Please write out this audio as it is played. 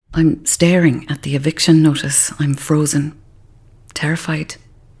I'm staring at the eviction notice. I'm frozen, terrified.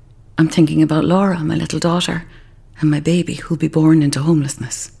 I'm thinking about Laura, my little daughter, and my baby who'll be born into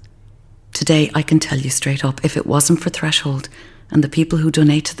homelessness. Today, I can tell you straight up, if it wasn't for Threshold and the people who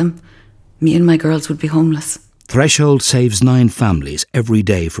donate to them, me and my girls would be homeless. Threshold saves 9 families every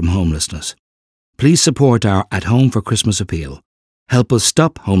day from homelessness. Please support our At Home for Christmas appeal. Help us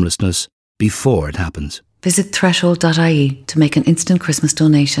stop homelessness before it happens. Visit threshold.ie to make an instant Christmas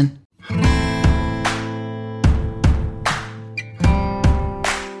donation.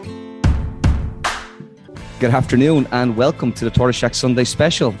 Good afternoon and welcome to the Tortoise Shack Sunday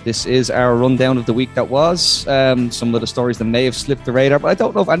special. This is our rundown of the week that was. Some of the stories that may have slipped the radar, but I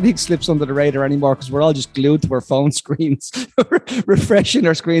don't know if anything slips under the radar anymore because we're all just glued to our phone screens, refreshing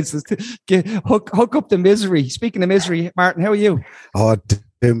our screens. Hook up the misery. Speaking of misery, Martin, how are you? Oh,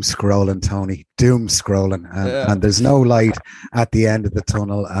 doom scrolling, Tony. Doom scrolling. And there's no light at the end of the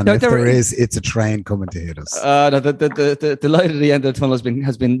tunnel. And no, if there is, it's a train coming to hit us. No, the light at the end of the tunnel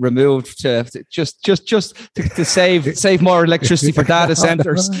has been removed to save more electricity for data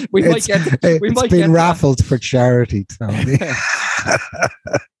centers. It's been raffled for charity, Tony.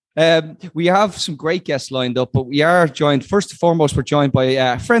 We have some great guests lined up, but we are joined, first and foremost, we're joined by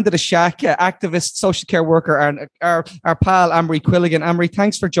a friend of the Shack, activist, social care worker, and our pal, Unmerry Quilligan. Unmerry,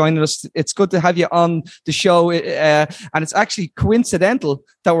 thanks for joining us. It's good to have you on the show. And it's actually coincidental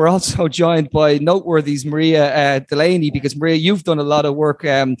that we're also joined by noteworthies Maria Delaney, because Maria, you've done a lot of work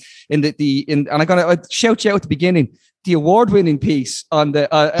and I'm going to shout you out at the beginning. The award-winning piece on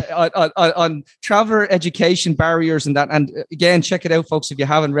the on traveller education barriers and that, and again, check it out, folks, if you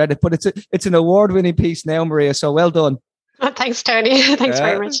haven't read it. But it's an award-winning piece now, Maria. So well done. Oh, thanks, Tony. Thanks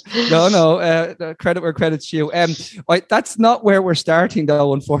very much. No, credit where credit's due. That's not where we're starting,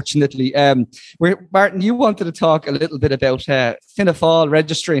 though, unfortunately. Martin, you wanted to talk a little bit about Fianna Fáil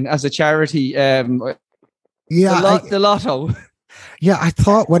registering as a charity. The lotto. Yeah, I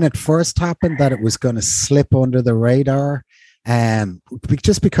thought when it first happened that it was going to slip under the radar,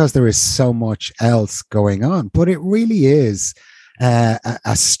 just because there is so much else going on. But it really is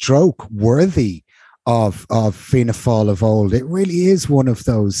a stroke worthy of Fianna Fáil of old. It really is one of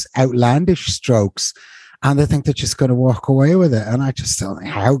those outlandish strokes, and I think they're just going to walk away with it. And I just don't know,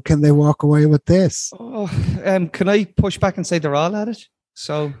 how can they walk away with this? Can I push back and say they're all at it?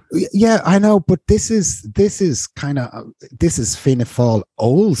 So yeah, I know, but this is Fianna Fáil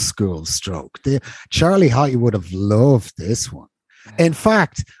old school stroke. Charlie Haughey would have loved this one. In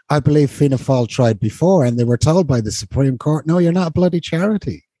fact, I believe Fianna Fáil tried before, and they were told by the Supreme Court, "No, you're not a bloody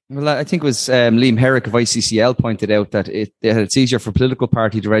charity." Well, I think it was Liam Herrick of ICCL pointed out that it's easier for a political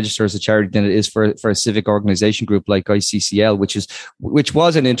party to register as a charity than it is for a civic organisation group like ICCL, which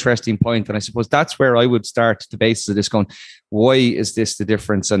was an interesting point. And I suppose that's where I would start the basis of this, going, why is this the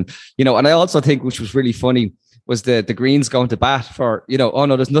difference? And, and I also think, which was really funny, was the Greens going to bat for, oh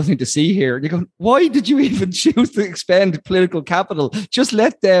no, there's nothing to see here. You're going, why did you even choose to expend political capital? Just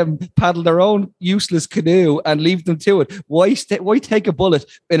let them paddle their own useless canoe and leave them to it. Why take a bullet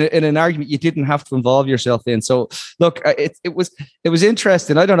in an argument you didn't have to involve yourself in? So look, it was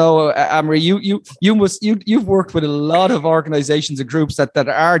interesting. I don't know, Unmerry, you've worked with a lot of organizations and groups that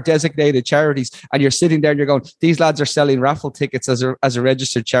are designated charities, and you're sitting there and you're going, these lads are selling raffle tickets as a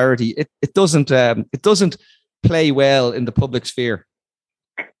registered charity. It doesn't play well in the public sphere.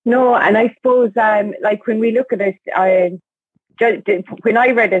 No, and I suppose when we look at it, when I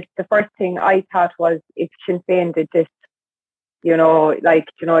read it, the first thing I thought was, if Sinn Féin did this,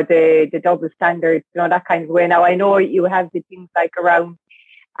 the double standards, that kind of way. Now I know you have the things like around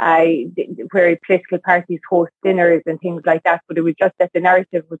where political parties host dinners and things like that, but it was just that the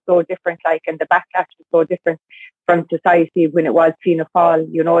narrative was so different, and the backlash was so different from society when it was Fianna Fáil.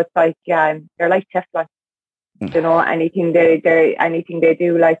 It's like they're like Teflon. Anything they do, and they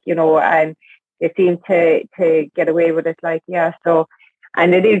seem to get away with it. So,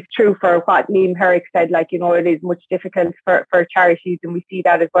 and it is true for what Liam Herrick said. It is much difficult for charities, and we see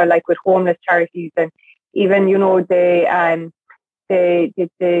that as well, with homeless charities, and even the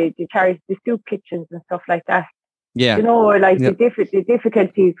charities, the soup kitchens and stuff like that. Yeah, the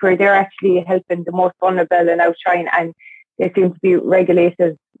difficulties where they're actually helping the most vulnerable and outshining, and they seem to be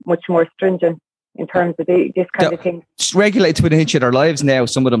regulated much more stringent in terms of this kind of thing. It's regulated to an inch of their lives now.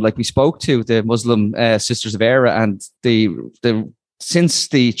 Some of them, like we spoke to, the Muslim Sisters of Era, and since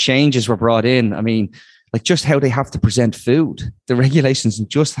the changes were brought in, I mean, just how they have to present food, the regulations and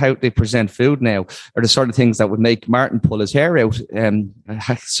just how they present food now are the sort of things that would make Martin pull his hair out.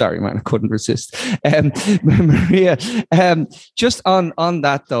 Sorry, Martin, I couldn't resist. Maria, just on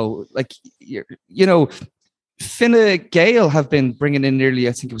that though, Fine Gael have been bringing in nearly,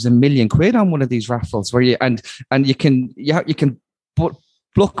 I think it was £1 million on one of these raffles where you can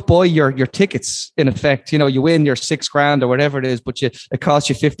pluck buy your tickets in effect. You win your $6,000 or whatever it is, but it costs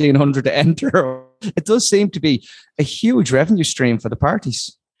you $1,500 to enter. It does seem to be a huge revenue stream for the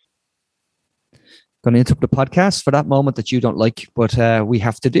parties. Going to interrupt the podcast for that moment that you don't like, but we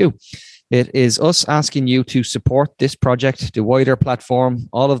have to do. It is us asking you to support this project, the wider platform,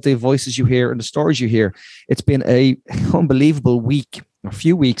 all of the voices you hear and the stories you hear. It's been a unbelievable week, a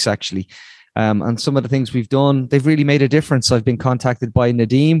few weeks actually. And some of the things we've done, they've really made a difference. I've been contacted by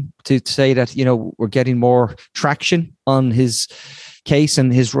Nadeem to say that, we're getting more traction on his case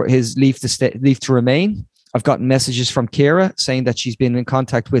and his leave to remain. I've gotten messages from Ciara saying that she's been in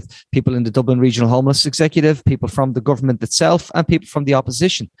contact with people in the Dublin Regional Homeless Executive, people from the government itself, and people from the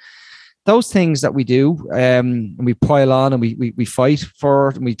opposition. Those things that we do, and we pile on and we fight for,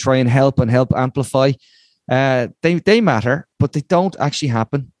 and we try and help amplify. They matter, but they don't actually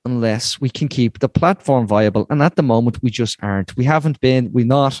happen unless we can keep the platform viable. And at the moment, we just aren't. We haven't been. We're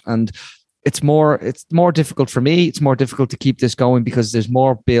not, and it's more difficult for me. It's more difficult to keep this going because there's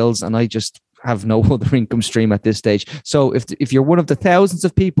more bills, and I just have no other income stream at this stage. So if you're one of the thousands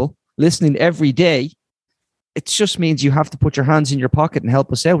of people listening every day, it just means you have to put your hands in your pocket and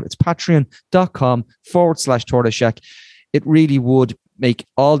help us out. It's patreon.com/tortoiseshack. It really would make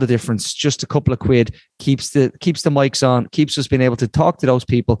all the difference. Just a couple of quid keeps the mics on, keeps us being able to talk to those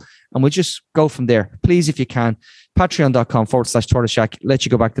people, and we'll just go from there. Please, if you can, patreon.com/tortoiseshack. Let you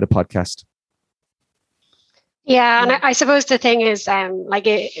go back to the podcast. Yeah, and I suppose the thing is,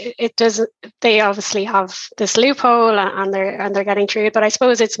 it doesn't. They obviously have this loophole, and they're getting through it. But I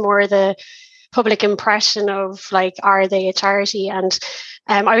suppose it's more the public impression of are they a charity? And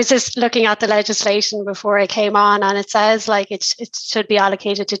I was just looking at the legislation before I came on, and it says it should be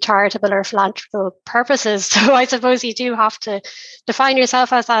allocated to charitable or philanthropical purposes. So I suppose you do have to define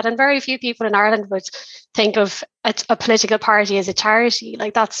yourself as that. And very few people in Ireland would think of a political party as a charity.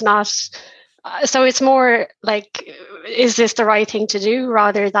 That's not. So it's more is this the right thing to do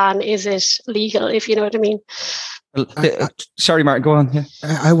rather than is it legal, if you know what I mean? Sorry, Martin, go on. Yeah.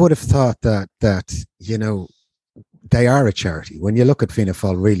 I would have thought that they are a charity. When you look at Fianna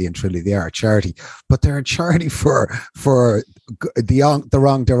Fáil, really and truly, they are a charity. But they're a charity for the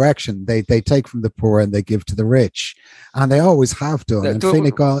wrong direction. They take from the poor and they give to the rich, and they always have done. And what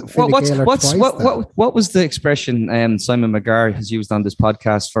was the expression Simon McGarry has used on this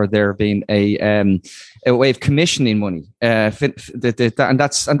podcast for there being a way of commissioning money? And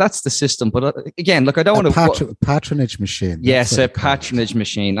that's the system. But again, look, I don't want to patronage machine. Yes, a patronage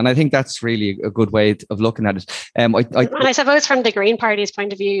machine, and I think that's really a good way of looking at it. And I suppose from the Green Party's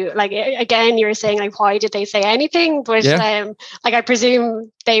point of view, again, you're saying why did they say anything? But I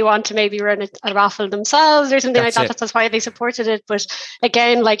presume they want to maybe run a raffle themselves or something like that. That's why they supported it. But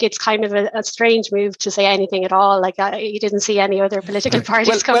again, it's kind of a strange move to say anything at all. You didn't see any other political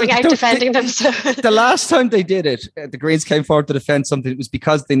parties coming out defending them. So. The last time they did it, the Greens came forward to defend something. It was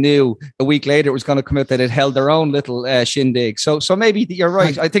because they knew a week later it was going to come out that it held their own little shindig. So maybe you're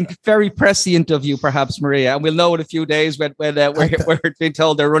right. I think very prescient of you, perhaps, Maria, and we'll know in a few days when we're being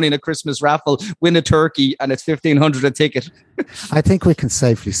told they're running a Christmas raffle, win a turkey, and it's $1,500 a ticket. I think we can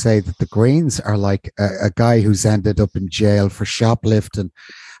safely say that the Greens are like a guy who's ended up in jail for shoplifting,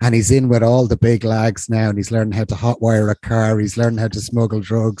 and he's in with all the big lags now, and he's learning how to hotwire a car. He's learning how to smuggle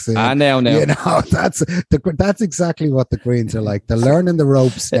drugs in. Now. That's exactly what the Greens are like. They're learning the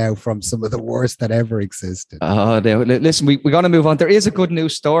ropes now from some of the worst that ever existed. Listen, we're going to move on. There is a good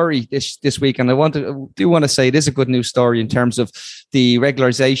news story this week, and I do want to say it is a good news story in terms of the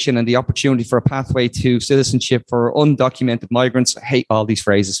regularization and the opportunity for a pathway to citizenship for undocumented migrants. I hate all these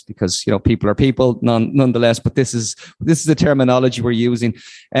phrases because people are people nonetheless, but this is the terminology we're using.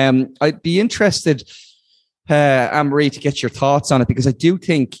 I'd be interested, Anne-Marie, to get your thoughts on it, because I do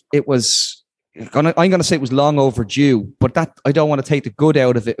think it was. I'm going to say it was long overdue, but that I don't want to take the good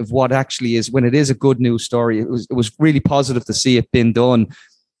out of it, of what actually is when it is a good news story. It was really positive to see it being done.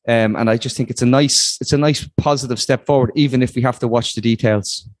 And I just think it's a nice positive step forward, even if we have to watch the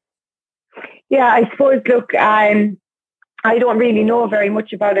details. Yeah, I suppose, look, I don't really know very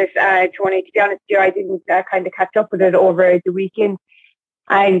much about it, Tony, to be honest with you. I didn't kind of catch up with it over the weekend.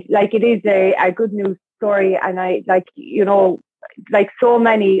 And it is a good news story. And I so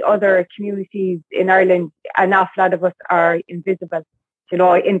many other communities in Ireland, an awful lot of us are invisible,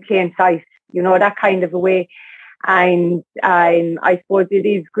 in plain sight, that kind of a way. And I suppose it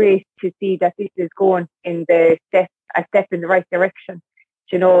is great to see that this is going in a step in the right direction,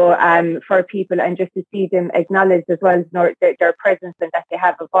 for people, and just to see them acknowledged as well as their presence and that they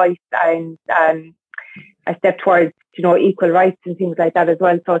have a voice. And a step towards, equal rights and things like that as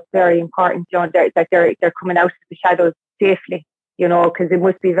well. So it's very important, that they're coming out of the shadows safely, because it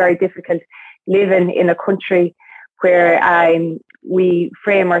must be very difficult living in a country where we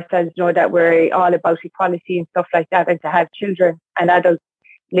frame ourselves, that we're all about equality and stuff like that, and to have children and adults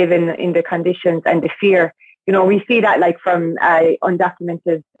living in the conditions and the fear. We see that like from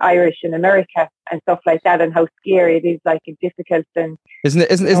undocumented Irish in America and stuff like that, and how scary it is, like, and difficult. And isn't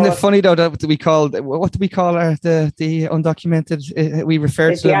it funny though that we call, what do we call the undocumented? We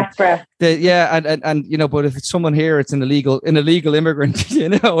refer to diaspora. And but if it's someone here, it's an illegal immigrant.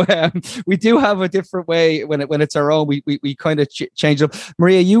 We do have a different way when it's our own. We kind of change up.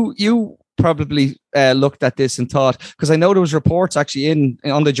 Maria, you probably looked at this and thought, because I know there was reports actually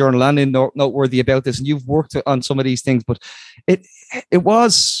on the journal and in Noteworthy about this, and you've worked on some of these things, but it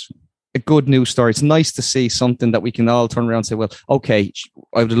was a good news story. It's nice to see something that we can all turn around and say, well, okay,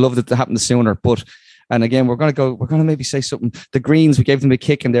 I would have loved it to happen sooner, but. And again, we're going to maybe say something. The Greens, we gave them a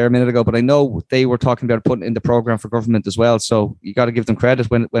kick in there a minute ago, but I know they were talking about putting in the program for government as well. So you got to give them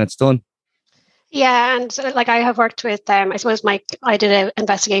credit when it's done. Yeah, and like I have worked with, I suppose I did an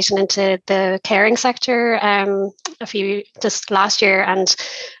investigation into the caring sector just last year, and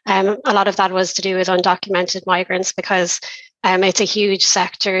a lot of that was to do with undocumented migrants, because it's a huge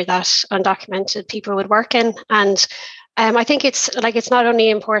sector that undocumented people would work in. And I think it's not only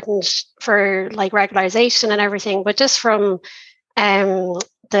important for like regularization and everything, but just from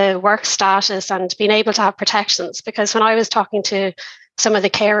the work status and being able to have protections. Because when I was talking to some of the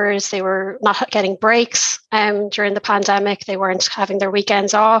carers, they were not getting breaks during the pandemic. They weren't having their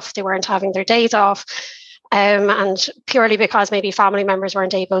weekends off. They weren't having their days off. And purely because maybe family members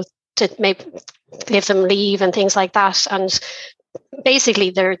weren't able to maybe give them leave and things like that. And basically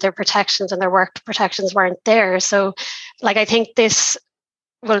their protections and their work protections weren't there. So like, I think this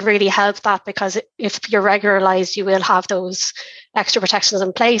will really help that, because if you're regularized, you will have those extra protections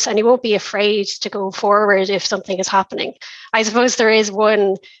in place and you won't be afraid to go forward if something is happening. I suppose there is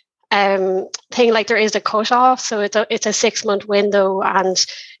one thing, like there is a cutoff. So it's a 6-month window, and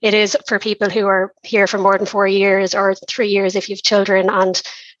it is for people who are here for more than 4 years, or 3 years if you have children, and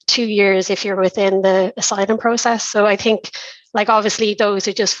 2 years if you're within the asylum process. So I think, like, obviously those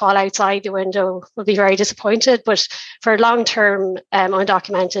who just fall outside the window will be very disappointed, but for long-term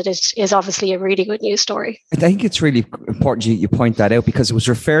undocumented, it is obviously a really good news story. I think it's really important you point that out, because it was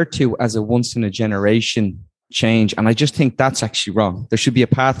referred to as a once in a generation change, and I just think that's actually wrong. There should be a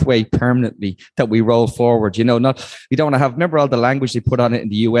pathway permanently that we roll forward. We don't want to have, remember all the language they put on it in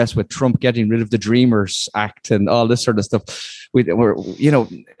the US with Trump getting rid of the Dreamers Act and all this sort of stuff.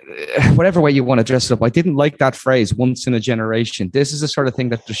 Whatever way you want to dress it up, I didn't like that phrase, once in a generation. This is the sort of thing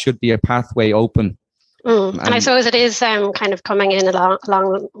that there should be a pathway open. And I suppose it is kind of coming in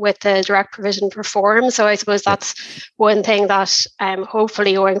along with the direct provision reform. So I suppose that's one thing that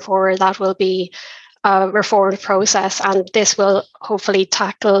hopefully going forward, that will be a reformed process, and this will hopefully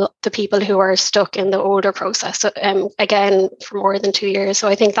tackle the people who are stuck in the older process again for more than 2 years. So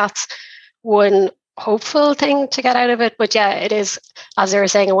I think that's one hopeful thing to get out of it. But yeah, it is, as they were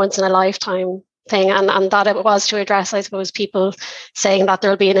saying, a once in a lifetime thing, and that it was to address, I suppose, people saying that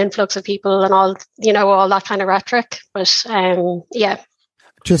there'll be an influx of people and all that kind of rhetoric. But yeah.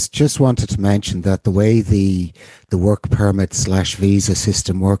 Just wanted to mention that the way the work permit / visa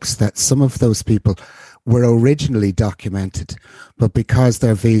system works, that some of those people were originally documented, but because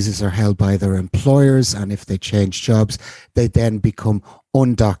their visas are held by their employers, and if they change jobs, they then become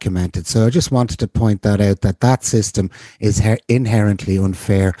undocumented. So I just wanted to point that out, that system is inherently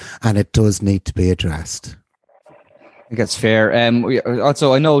unfair, and it does need to be addressed. I think that's fair.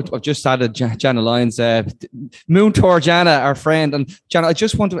 Also, I know I've just added Jana Lyons, Moon Tour Jana, our friend. And Jana, I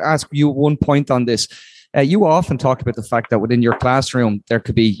just want to ask you one point on this. You often talk about the fact that within your classroom, there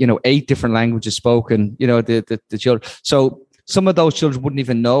could be, 8 different languages spoken, the children. So some of those children wouldn't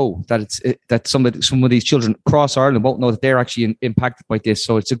even know that some of these children across Ireland won't know that they're actually impacted by this.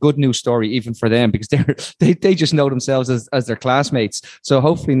 So it's a good news story even for them, because they just know themselves as their classmates. So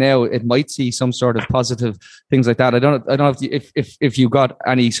hopefully now it might see some sort of positive things like that. I don't know if you got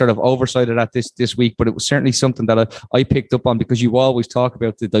any sort of oversight of that this week, but it was certainly something that I picked up on, because you always talk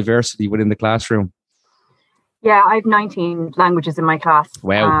about the diversity within the classroom. Yeah, I have 19 languages in my class.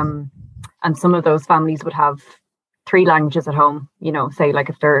 Wow. And some of those families would have 3 languages at home. Say like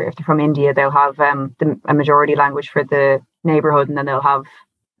if they're from India, they'll have a majority language for the neighborhood, and then they'll have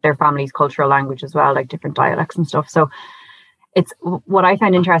their family's cultural language as well, like different dialects and stuff. So it's what I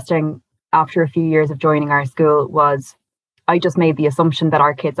found interesting after a few years of joining our school was I just made the assumption that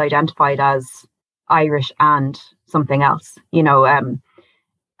our kids identified as Irish and something else,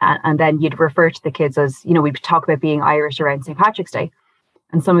 and then you'd refer to the kids as, we'd talk about being Irish around St. Patrick's Day.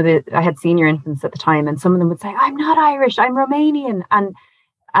 And I had senior infants at the time, and some of them would say, I'm not Irish, I'm Romanian. And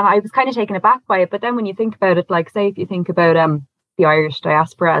I was kind of taken aback by it. But then when you think about it, like, say, if you think about the Irish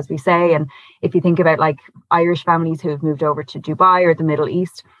diaspora, as we say, and if you think about like Irish families who have moved over to Dubai or the Middle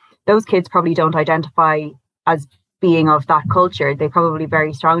East, those kids probably don't identify as being of that culture. They probably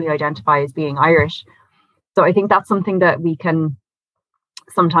very strongly identify as being Irish. So I think that's something that we can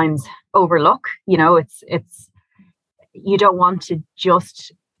sometimes overlook. It's you don't want to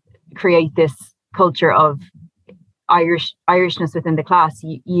just create this culture of Irishness within the class.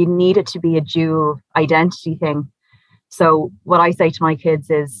 You need it to be a dual identity thing. So what I say to my kids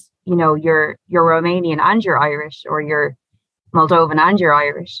is, you're Romanian and you're Irish, or you're Moldovan and you're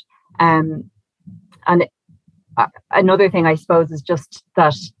Irish. And another thing, I suppose, is just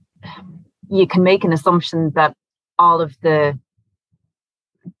that you can make an assumption that all of the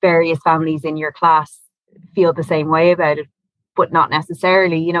various families in your class feel the same way about it, but not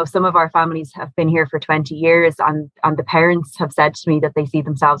necessarily. Some of our families have been here for 20 years and the parents have said to me that they see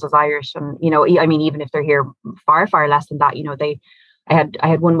themselves as Irish. And, I mean, even if they're here far, far less than that, I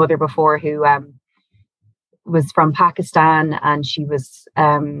had one mother before who was from Pakistan, and she was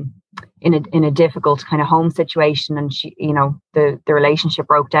in a difficult kind of home situation, and she, the relationship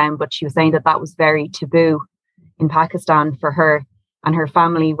broke down, but she was saying that was very taboo in Pakistan for her, and her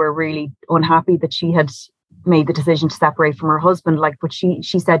family were really unhappy that she had made the decision to separate from her husband. But she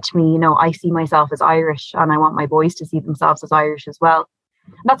said to me, I see myself as Irish, and I want my boys to see themselves as Irish as well.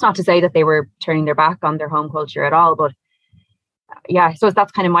 And that's not to say that they were turning their back on their home culture at all, but yeah, so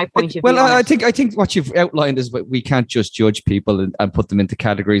that's kind of my point of view. Well, I think what you've outlined is we can't just judge people and put them into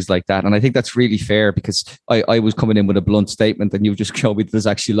categories like that. And I think that's really fair, because I was coming in with a blunt statement, and you've just showed me there's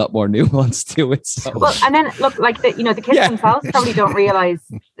actually a lot more nuance to it. So. Well, and then look, like the kids themselves probably don't realize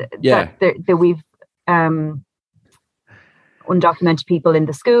that we've undocumented people in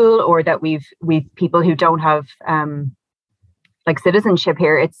the school, or that we've people who don't have like citizenship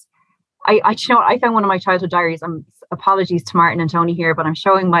here. It's I found one of my childhood diaries. Apologies to Martin and Tony here, but I'm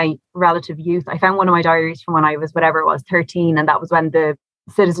showing my relative youth. I found one of my diaries from when I was 13, and that was when the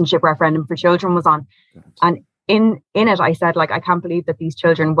citizenship referendum for children was on. And in it, I said, like, I can't believe that these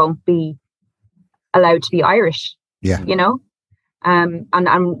children won't be allowed to be Irish. Yeah, and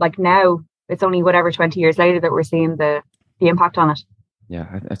I'm like, now it's only 20 years later that we're seeing the impact on it.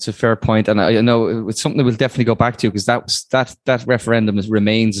 Yeah, that's a fair point. And I know it's something that we'll definitely go back to, because that referendum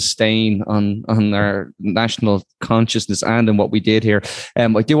remains a stain on our national consciousness and in what we did here. I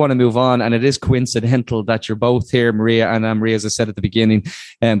do want to move on, and it is coincidental that you're both here, Maria and Maria, as I said at the beginning.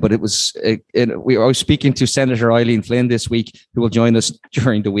 But I was speaking to Senator Eileen Flynn this week, who will join us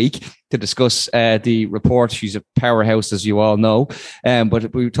during the week to discuss the report. She's a powerhouse, as you all know.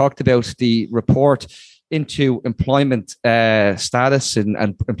 But we talked about the report into employment status and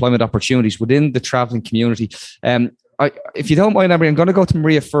employment opportunities within the travelling community. If you don't mind, Emery, I'm going to go to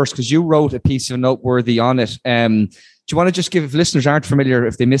Maria first, because you wrote a piece of noteworthy on it. Do you want to just give, if listeners aren't familiar,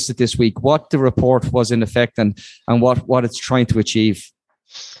 if they missed it this week, what the report was in effect and what it's trying to achieve?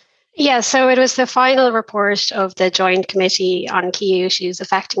 Yeah, so it was the final report of the Joint Committee on Key Issues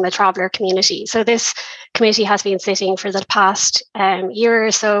Affecting the Traveller Community. So this committee has been sitting for the past year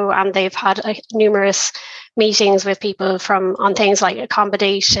or so, and they've had numerous meetings with people on things like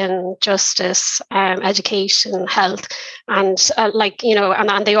accommodation, justice, education, health, and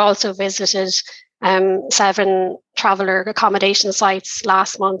and they also visited 7 traveller accommodation sites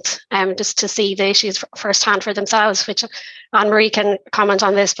last month, just to see the issues firsthand for themselves, which Unmerry can comment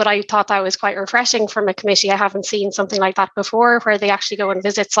on this, but I thought that was quite refreshing from a committee. I haven't seen something like that before, where they actually go and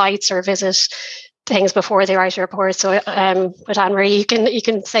visit sites or visit things before they write a report. So, but Unmerry, you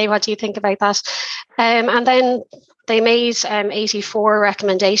can say what you think about that. And then they made 84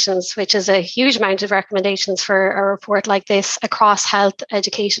 recommendations, which is a huge amount of recommendations for a report like this across health,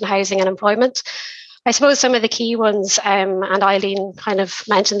 education, housing, and employment. I suppose some of the key ones, and Eileen kind of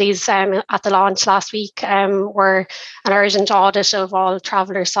mentioned these at the launch last week, were an urgent audit of all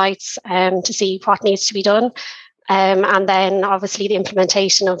traveller sites to see what needs to be done. And then obviously the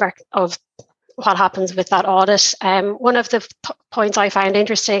implementation of what happens with that audit. One of the points I found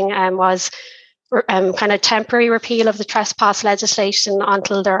interesting was kind of temporary repeal of the trespass legislation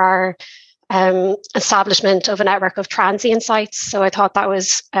until there are establishment of a network of transient sites. So I thought that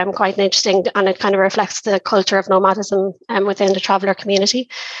was quite interesting, and it kind of reflects the culture of nomadism within the traveller community.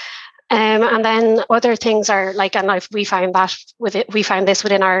 And then other things are like, and we found this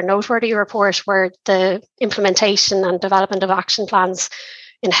within our noteworthy report, where the implementation and development of action plans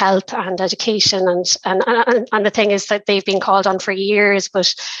in health and education. And the thing is that they've been called on for years,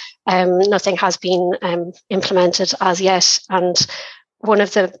 but nothing has been implemented as yet. And one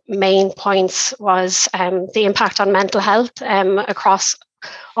of the main points was the impact on mental health across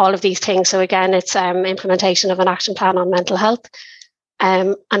all of these things. So again, it's implementation of an action plan on mental health.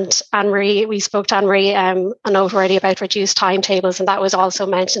 And Unmerry, we spoke to Unmerry a note already about reduced timetables, and that was also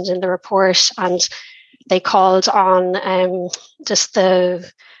mentioned in the report. And they called on just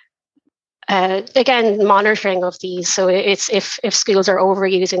the again monitoring of these. So it's if schools are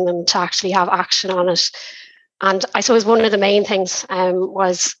overusing them, to actually have action on it. And I suppose one of the main things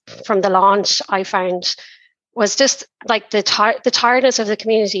was from the launch I found was just like the tiredness of the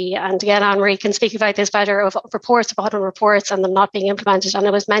community. And again, Unmerry can speak about this better, of reports upon reports and them not being implemented. And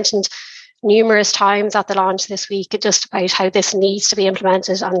it was mentioned numerous times at the launch this week just about how this needs to be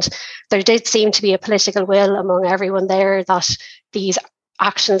implemented. And there did seem to be a political will among everyone there that these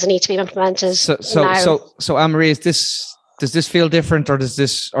actions need to be implemented. So Unmerry, does this feel different, or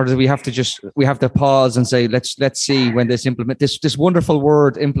do we have to pause and say, let's see when this this wonderful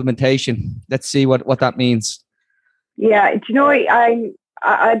word implementation, let's see what that means? Yeah, do you know,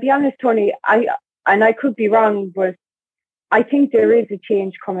 I'll be honest, Tony, I could be wrong, but I think there is a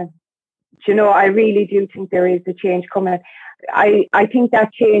change coming. Do you know, I really do think there is a change coming. I think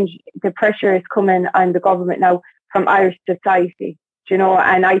that change, the pressure is coming on the government now from Irish society. You know,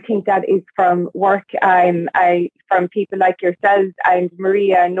 and I think that is from work, from people like yourselves and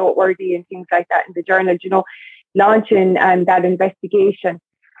Maria and Noteworthy and things like that in the journal, you know, launching that investigation.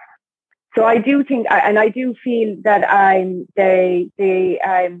 So I do think, and I do feel that the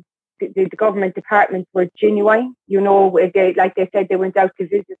government departments were genuine. You know, like they said, they went out to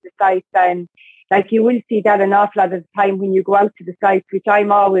visit the sites, and like you will see that an awful lot of the time when you go out to the sites, which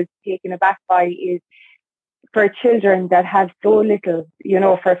I'm always taken aback by, is for children that have so little, you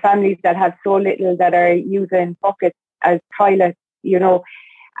know, for families that have so little, that are using buckets as toilets, you know,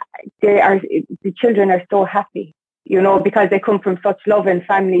 the children are so happy, you know, because they come from such loving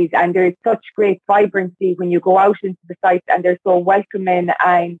families, and there's such great vibrancy when you go out into the sites, and they're so welcoming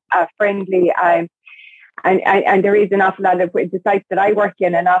and friendly, and there is an awful lot of, the sites that I work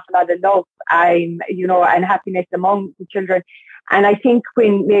in, an awful lot of love, you know, and happiness among the children. And I think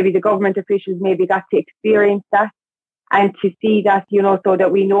when maybe the government officials maybe got to experience that and to see that, you know, so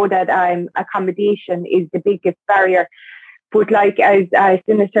that we know that accommodation is the biggest barrier. But like as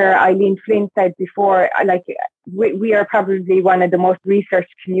Senator Eileen Flynn said before, like we are probably one of the most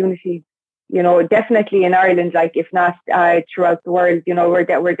researched communities, you know, definitely in Ireland, like if not throughout the world, you know, we're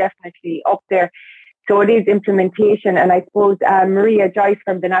definitely up there. So it is implementation. And I suppose Maria Joyce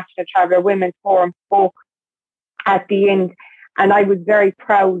from the National Traveller Women's Forum spoke at the end. And I was very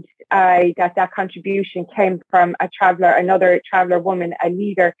proud that contribution came from another traveller woman, a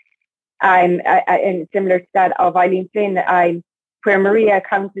leader, and similar to that of Eileen Flynn, where Maria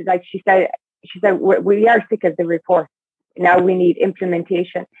counted, like she said, we are sick of the report. Now we need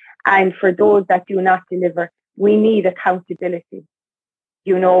implementation. And for those that do not deliver, we need accountability.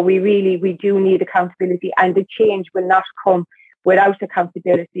 You know, we do need accountability, and the change will not come without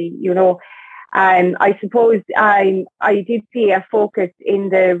accountability, you know. And I suppose I did see a focus in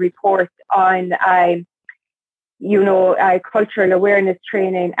the report on, cultural awareness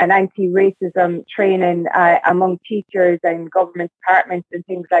training and anti-racism training among teachers and government departments and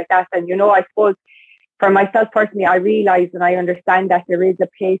things like that. And, you know, I suppose for myself personally, I realise and I understand that there is a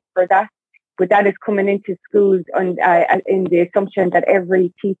place for that, but that is coming into schools in the assumption that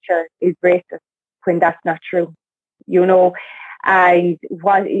every teacher is racist, when that's not true, you know. And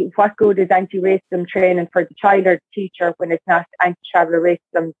what good is anti-racism training for the child or the teacher when it's not anti-traveller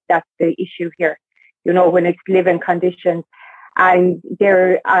racism? That's the issue here, you know, when it's living conditions. And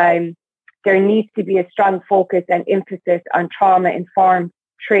there needs to be a strong focus and emphasis on trauma-informed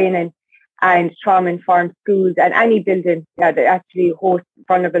training and trauma-informed schools, and any building that actually hosts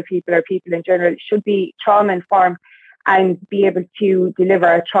vulnerable people or people in general should be trauma-informed and be able to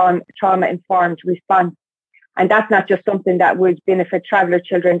deliver a trauma-informed response. And that's not just something that would benefit traveller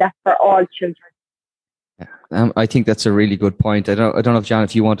children, that's for all children. I think that's a really good point. I don't know if, John,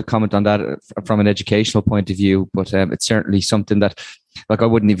 if you want to comment on that from an educational point of view, but it's certainly something that, like, I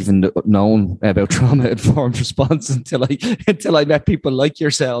wouldn't have even known about trauma-informed response until I met people like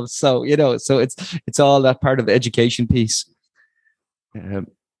yourselves. So, you know, so it's all that part of the education piece.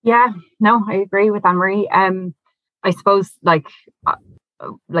 Yeah, no, I agree with Unmerry. I suppose like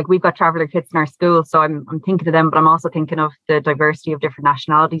we've got traveller kids in our school, so I'm thinking of them, but I'm also thinking of the diversity of different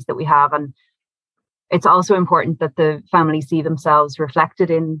nationalities that we have. And it's also important that the families see themselves reflected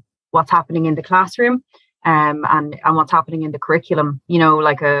in what's happening in the classroom. and what's happening in the curriculum. You know,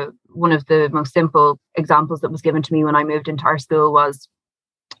 like one of the most simple examples that was given to me when I moved into our school was,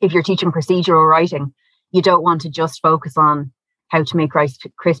 if you're teaching procedural writing, you don't want to just focus on how to make Rice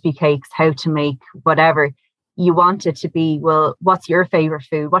Krispie cakes, how to make whatever. You want it to be, well, what's your favorite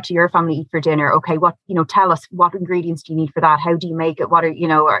food? What do your family eat for dinner? Okay, what, tell us, what ingredients do you need for that? How do you make it? What are,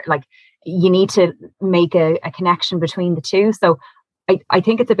 or like, you need to make a connection between the two. So I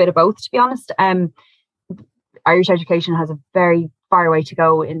think it's a bit of both, to be honest. Irish education has a very far way to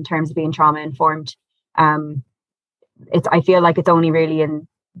go in terms of being trauma informed. I feel like it's only really in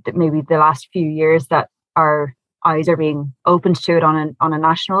maybe the last few years that our eyes are being opened to it on a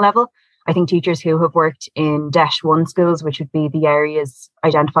national level. I think teachers who have worked in DESH 1 schools, which would be the areas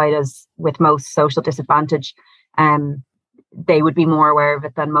identified as with most social disadvantage, they would be more aware of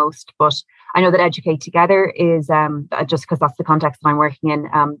it than most. But I know that Educate Together is, just because that's the context that I'm working in,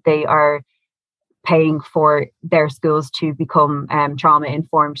 they are paying for their schools to become trauma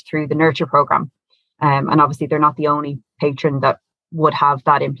informed through the Nurture programme. And obviously they're not the only patron that would have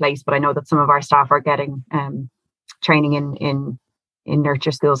that in place, but I know that some of our staff are getting training in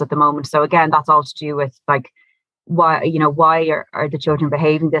Nurture schools at the moment. So again, that's all to do with like, why are the children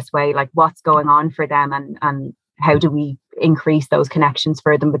behaving this way? Like, what's going on for them, and how do we increase those connections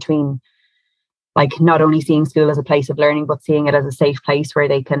for them between, like, not only seeing school as a place of learning, but seeing it as a safe place where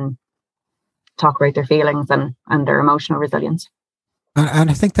they can talk about their feelings and their emotional resilience. And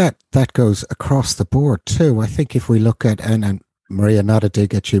I think that goes across the board too. I think if we look at, and Maria, not a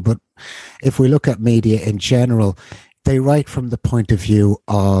dig at you, but if we look at media in general, they write from the point of view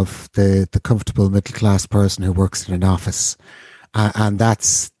of the comfortable middle class person who works in an office, and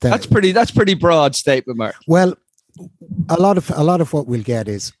that's pretty broad statement, Mark. Well, a lot of what we'll get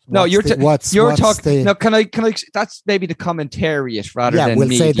is no. You're talking. No, can I? That's maybe the commentariat rather than we'll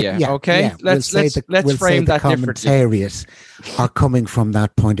media. Okay, let's frame that commentariat are coming from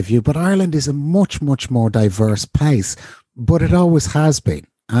that point of view. But Ireland is a much more diverse place, but it always has been.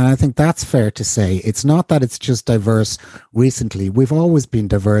 And I think that's fair to say. It's not that it's just diverse recently. We've always been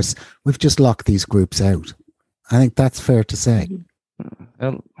diverse. We've just locked these groups out. I think that's fair to say.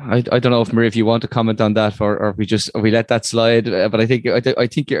 Well, I don't know if Maria, if you want to comment on that, or we let that slide. But I think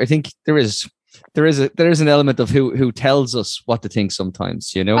there is an element of who tells us what to think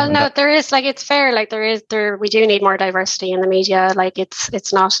sometimes. Well, no, there is, like, it's fair. Like we do need more diversity in the media. Like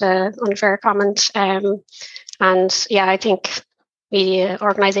it's not an unfair comment. And yeah, I think media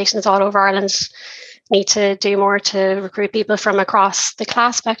organisations all over Ireland need to do more to recruit people from across the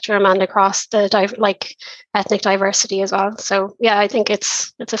class spectrum and across the ethnic diversity as well. So yeah, I think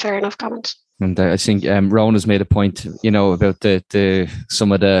it's a fair enough comment. And I think Rowan has made a point, about the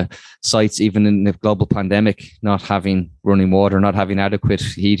some of the sites, even in the global pandemic, not having running water, not having adequate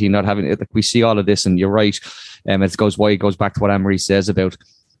heating, not having, like, we see all of this, and you're right. It goes back to what Anne-Marie says about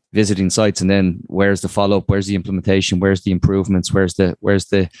visiting sites, and then where's the follow-up, where's the implementation, where's the improvements, where's the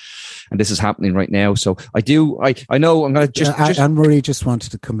and this is happening right now. So I know I'm going to just Anne-Marie just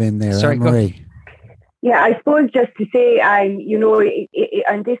wanted to come in there. Sorry, Anne-Marie. Yeah, I suppose just to say,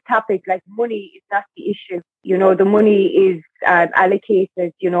 on this topic, like, money is not the issue. The money is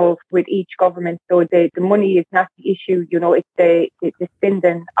allocated, with each government. So the money is not the issue. It's the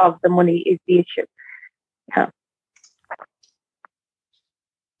spending of the money is the issue. Yeah.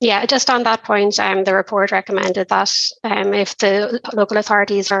 Yeah, just on that point, the report recommended that if the local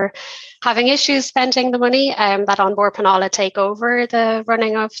authorities are having issues spending the money, that An Bord Pleanála take over the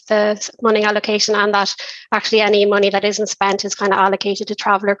running of the money allocation, and that actually any money that isn't spent is kind of allocated to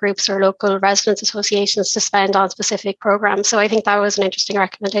traveller groups or local residents associations to spend on specific programmes. So I think that was an interesting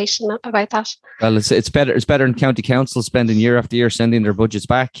recommendation about that. Well, it's better than county council spending year after year, sending their budgets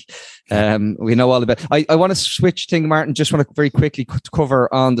back. We know all about. I want to switch thing, Martin. Just want to very quickly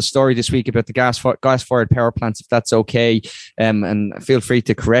cover on the story this week about the gas-fired power plants, if that's okay. And feel free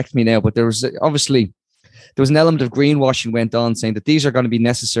to correct me now. But there was an element of greenwashing went on, saying that these are going to be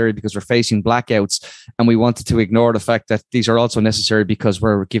necessary because we're facing blackouts, and we wanted to ignore the fact that these are also necessary because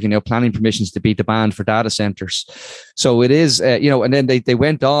we're giving out planning permissions to beat the ban for data centers. So it is, and then they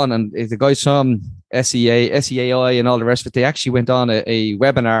went on, and the guys from SEAI and all the rest of it, they actually went on a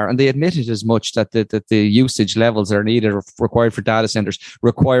webinar, and they admitted as much that the usage levels that are needed or required for data centers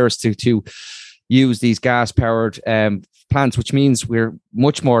require us to use these gas-powered plants, which means we're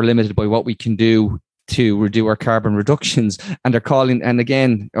much more limited by what we can do to reduce our carbon reductions. And they're calling, and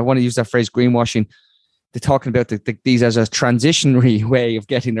again, I want to use that phrase, greenwashing. They're talking about these as a transitionary way of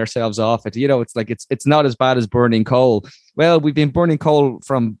getting ourselves off it. It's like it's not as bad as burning coal. Well, we've been burning coal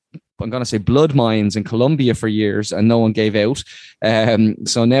from, I'm going to say, blood mines in Colombia for years, and no one gave out.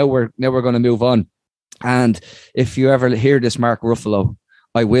 So now we're going to move on. And if you ever hear this, Mark Ruffalo,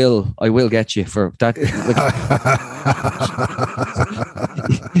 I will get you for that.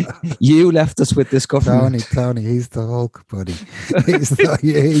 You left us with this government. Tony, he's the Hulk, buddy.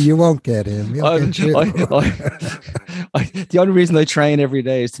 You won't get him. Get you. The only reason I train every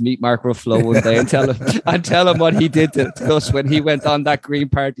day is to meet Mark Ruffalo one day and tell him what he did to us when he went on that Green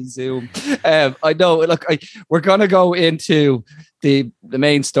Party Zoom. I know. Look, we're going to go into the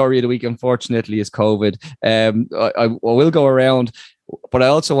main story of the week. Unfortunately, is COVID. I will go around. But I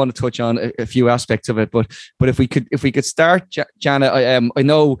also want to touch on a few aspects of it. But if we could start, Jana, I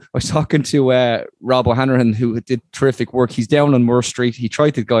know I was talking to Rob O'Hanrahan, who did terrific work. He's down on Moore Street. He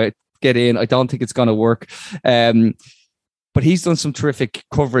tried to get in. I don't think it's going to work. But he's done some terrific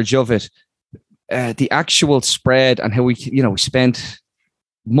coverage of it. The actual spread and how we spent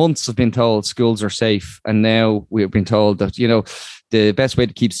months have been told schools are safe, and now we've been told that the best way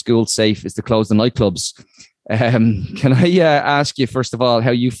to keep schools safe is to close the nightclubs. Can I ask you, first of all,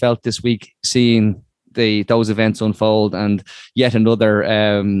 how you felt this week seeing those events unfold and yet another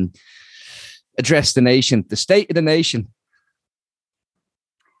address the nation, the state of the nation?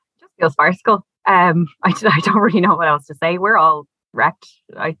 Just feels farcical. I don't really know what else to say. We're all wrecked.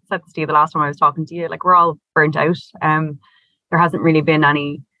 I said this to you the last time I was talking to you. Like, we're all burnt out. There hasn't really been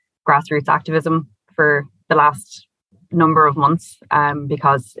any grassroots activism for the last number of months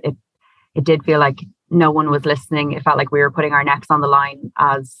because it did feel like no one was listening. It felt like we were putting our necks on the line,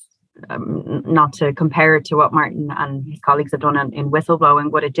 as not to compare it to what Martin and his colleagues have done in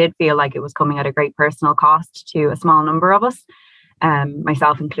whistleblowing, but it did feel like it was coming at a great personal cost to a small number of us,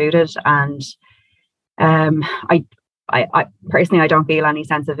 myself included. And I personally, I don't feel any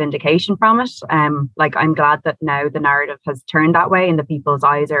sense of vindication from it. Like, I'm glad that now the narrative has turned that way and the people's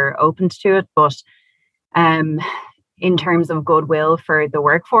eyes are opened to it. But in terms of goodwill for the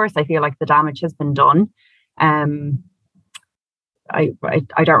workforce, I feel like the damage has been done. I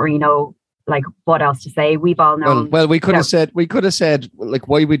don't really know like what else to say. We've all known. Well, we could have said like,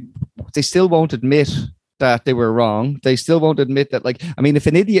 why would they still won't admit that they were wrong? They still won't admit that. Like, I mean, if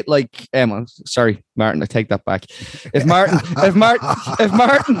an idiot like sorry, Martin, I take that back. If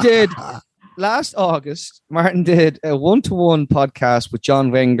Martin did. Last August, Martin did a 1-to-1 podcast with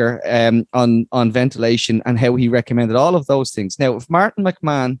John Wenger on ventilation and how he recommended all of those things. Now, if Martin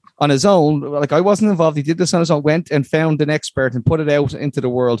McMahon on his own, like, I wasn't involved, he did this on his own, went and found an expert and put it out into the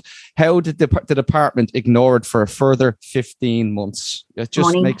world, how did the department ignore it for a further 15 months? It just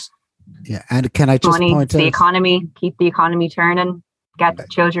Money. Makes... Yeah, and can I just point out... the economy, keep the economy turning, get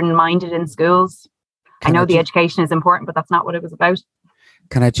children minded in schools. I know the education is important, but that's not what it was about.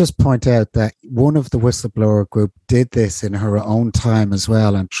 Can I just point out that one of the whistleblower group did this in her own time as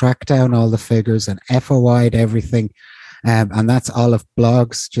well and tracked down all the figures and FOI'd everything. And that's Olive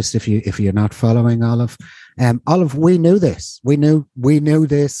Blogs, just if you're not following Olive. Olive, we knew this. We knew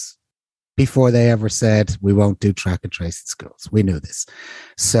this before they ever said we won't do track and trace in schools. We knew this.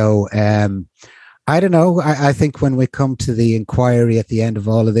 So I don't know. I think when we come to the inquiry at the end of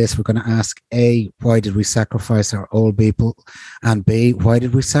all of this, we're going to ask A, why did we sacrifice our old people? And B, why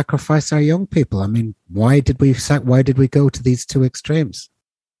did we sacrifice our young people? I mean, why did we go to these two extremes?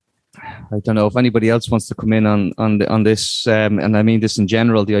 I don't know if anybody else wants to come in on this, and I mean this in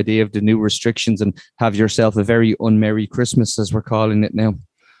general, the idea of the new restrictions and have yourself a very unmerry Christmas, as we're calling it now.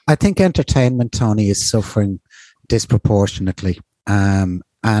 I think entertainment, Tony, is suffering disproportionately.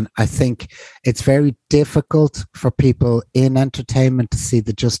 And I think it's very difficult for people in entertainment to see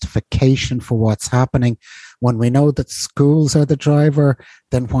the justification for what's happening. When we know that schools are the driver,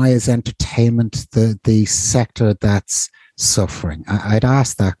 then why is entertainment the sector that's suffering? I'd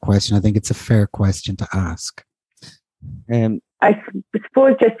ask that question. I think it's a fair question to ask. I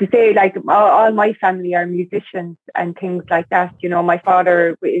suppose just to say, like, all my family are musicians and things like that. You know, my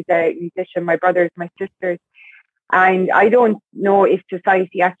father is a musician, my brothers, my sisters. And I don't know if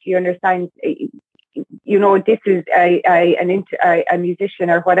society actually understands, you know, this is a musician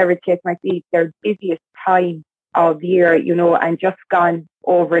or whatever the case might be, their busiest time of year, you know, and just gone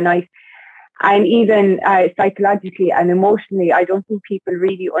overnight. And even psychologically and emotionally, I don't think people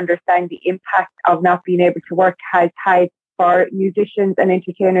really understand the impact of not being able to work has had for musicians and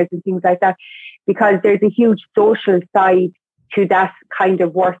entertainers and things like that, because there's a huge social side to that kind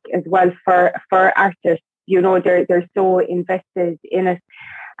of work as well for artists. You know, they're so invested in it.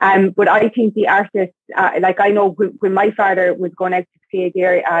 But I think the artists, like, I know when my father was going out to play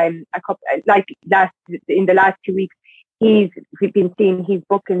there, in the last 2 weeks, we've been seeing his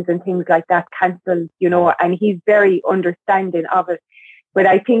bookings and things like that cancelled, you know, and he's very understanding of it. But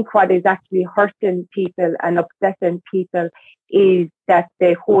I think what is actually hurting people and upsetting people is that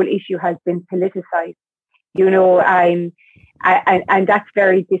the whole issue has been politicized. And that's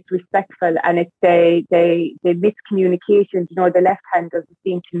very disrespectful, and it's the miscommunications. The left hand doesn't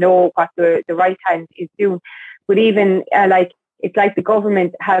seem to know what the right hand is doing. But even it's like the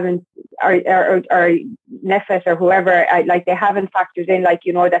government haven't, or NEFIT or whoever, they haven't factored in,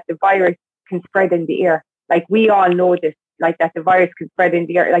 that the virus can spread in the air. Like, we all know this, that the virus can spread in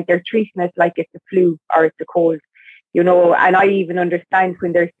the air. Like, they're treating it like it's a flu or it's a cold, and I even understand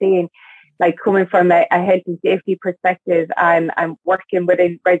when they're saying, coming from a health and safety perspective, I'm working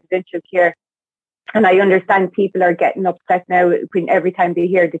within residential care, and I understand people are getting upset now every time they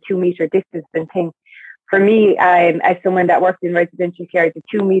hear the 2 meter distance and thing. For me, as someone that works in residential care, the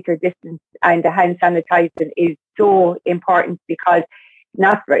 2 meter distance and the hand sanitizing is so important, because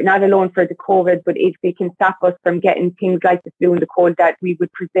not alone for the COVID, but if they can stop us from getting things like the flu and the cold that we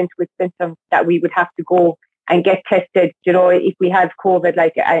would present with symptoms, that we would have to go and get tested, if we have COVID,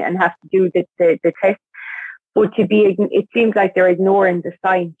 and have to do the test. But it seems like they're ignoring the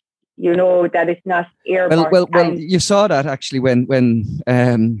sign, that it's not airborne. Well, you saw that actually when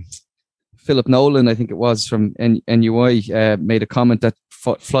Philip Nolan, I think it was, from NUI, made a comment that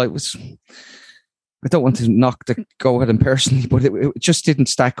flight was. I don't want to knock the go at him personally, but it just didn't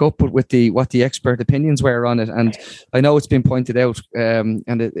stack up with what the expert opinions were on it. And I know it's been pointed out, and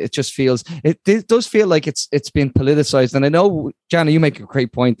it just feels, it does feel like it's been politicized. And I know, Jana, you make a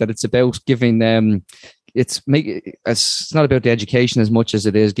great point that it's about giving it's not about the education as much as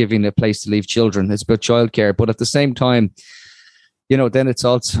it is giving a place to leave children. It's about childcare, but at the same time, then it's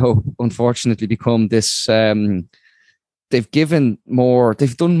also unfortunately become this. They've done more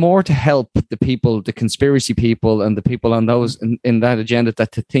to help the people, the conspiracy people, and the people on those in that agenda,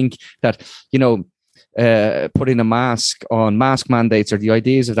 that to think that, putting a mask mandates or the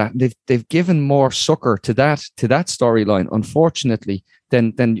ideas of that, they've given more succor to that storyline, unfortunately,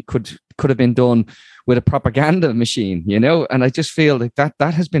 than could have been done with a propaganda machine, And I just feel like that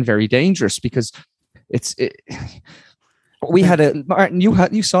has been very dangerous, because we had Martin,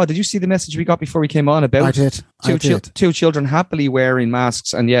 you saw, did you see the message we got before we came on about two children happily wearing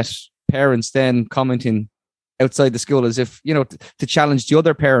masks, and yet parents then commenting outside the school as if, to challenge the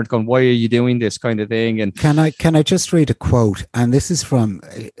other parent, going, why are you doing this, kind of thing? And can I just read a quote? And this is from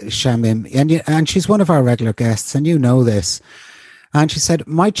Shamim, and she's one of our regular guests, and this. And she said,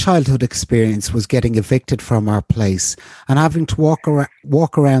 my childhood experience was getting evicted from our place and having to walk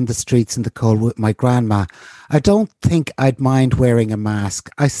around the streets in the cold with my grandma. I don't think I'd mind wearing a mask.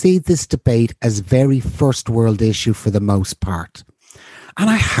 I see this debate as very first world issue for the most part. And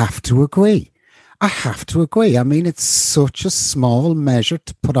I have to agree. I mean, it's such a small measure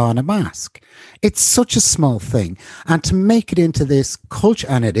to put on a mask. It's such a small thing. And to make it into this culture,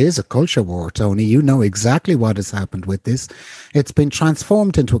 and it is a culture war, Tony, you know exactly what has happened with this. It's been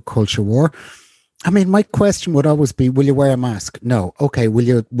transformed into a culture war. I mean, my question would always be, will you wear a mask? No. Okay. Will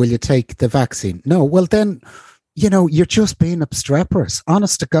you take the vaccine? No. Well, then, you're just being obstreperous.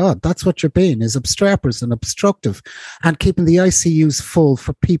 Honest to God, that's what you're being, is obstreperous and obstructive, and keeping the ICUs full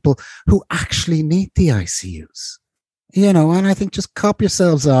for people who actually need the ICUs. And I think just cop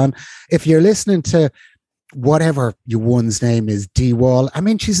yourselves on. If you're listening to whatever your one's name is, D-Wall, I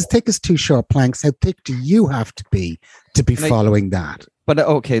mean, she's as thick as two short planks. How thick do you have to be following that? But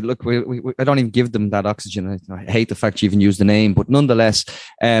okay, look, I don't even give them that oxygen. I hate the fact you even use the name, but nonetheless,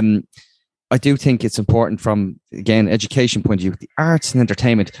 I do think it's important from, again, education point of view, the arts and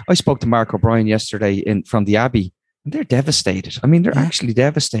entertainment. I spoke to Mark O'Brien yesterday from the Abbey, and they're devastated. I mean, they're actually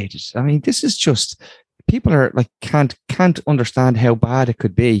devastated. I mean, this is just, people are can't understand how bad it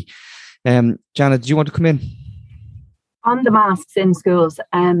could be. Janet, do you want to come in? On the masks in schools,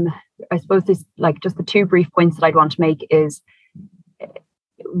 I suppose this, just the two brief points that I'd want to make is,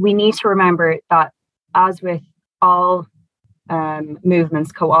 we need to remember that, as with all movements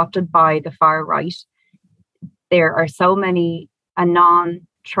co-opted by the far right, there are so many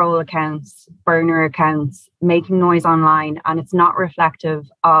troll accounts, burner accounts making noise online, and it's not reflective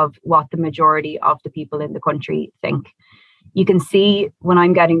of what the majority of the people in the country think. You can see when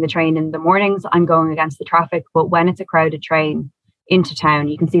I'm getting the train in the mornings, I'm going against the traffic, but when it's a crowded train into town,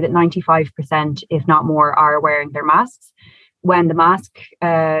 you can see that 95%, if not more, are wearing their masks. When the mask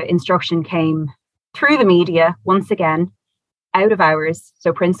instruction came through the media, once again, out of hours,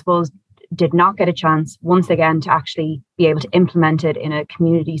 so principals did not get a chance once again to actually be able to implement it in a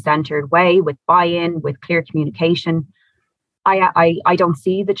community-centered way, with buy-in, with clear communication. I don't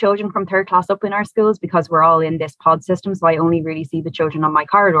see the children from third class up in our schools, because we're all in this pod system, so I only really see the children on my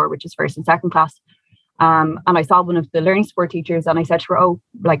corridor, which is first and second class. And I saw one of the learning support teachers, and I said to her,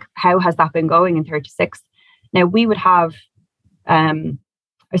 how has that been going in third to sixth? Now, we would have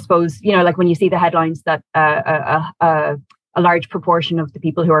I suppose, like when you see the headlines that a large proportion of the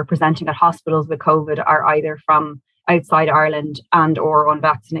people who are presenting at hospitals with COVID are either from outside Ireland and or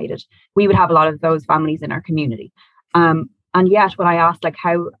unvaccinated. We would have a lot of those families in our community. And yet when I asked, like,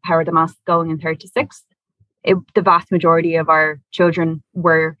 how are the masks going in 3rd to 6th, the vast majority of our children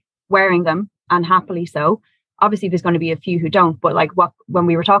were wearing them, and happily so. Obviously, there's going to be a few who don't, but like when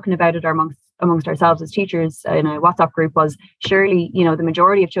we were talking about it amongst ourselves as teachers in a WhatsApp group was, surely, the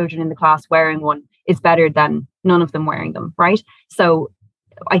majority of children in the class wearing one is better than none of them wearing them, right? So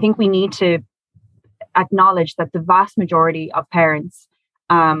I think we need to acknowledge that the vast majority of parents,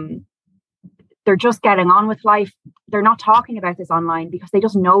 they're just getting on with life. They're not talking about this online because they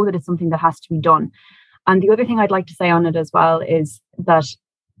just know that it's something that has to be done. And the other thing I'd like to say on it as well is that,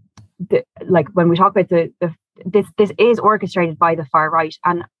 like when we talk about this is orchestrated by the far right,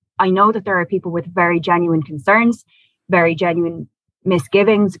 and I know that there are people with very genuine concerns, very genuine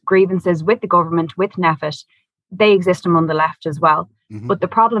misgivings, grievances with the government, with NEFIT. They exist among the left as well. Mm-hmm. But the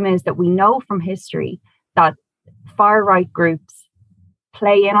problem is that we know from history that far right groups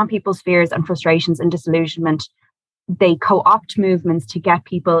play in on people's fears and frustrations and disillusionment. They co-opt movements to get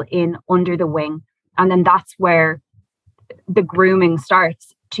people in under the wing. And then that's where the grooming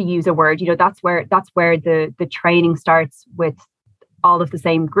starts, to use a word. That's where the training starts, with all of the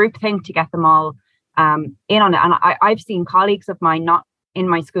same groupthink to get them all in on it. And I've seen colleagues of mine, not in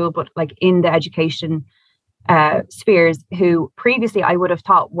my school, but like in the education spheres, who previously I would have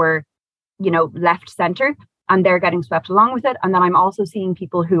thought were, left centre, and they're getting swept along with it. And then I'm also seeing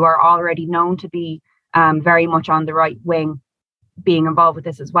people who are already known to be very much on the right wing being involved with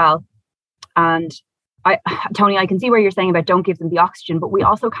this as well. And Tony, I can see where you're saying about don't give them the oxygen, but we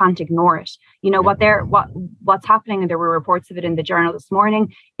also can't ignore it. What's happening, and there were reports of it in the journal this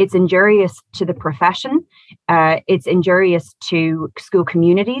morning. It's injurious to the profession. It's injurious to school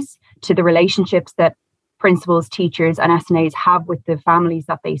communities, to the relationships that principals, teachers, and SNAs have with the families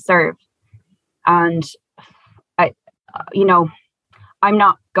that they serve. And I'm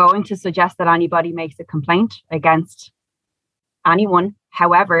not going to suggest that anybody makes a complaint against anyone.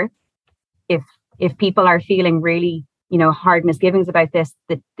 However, if people are feeling really, hard misgivings about this,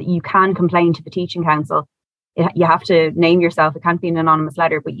 that you can complain to the teaching council. You have to name yourself. It can't be an anonymous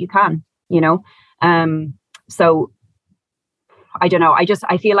letter, but you can, So I don't know.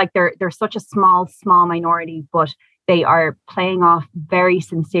 I feel like they're such a small minority, but they are playing off very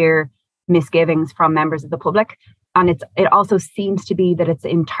sincere misgivings from members of the public. And it also seems to be that it's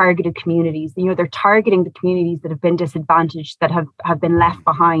in targeted communities. They're targeting the communities that have been disadvantaged, that have been left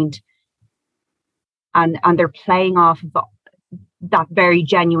behind. And they're playing off of that very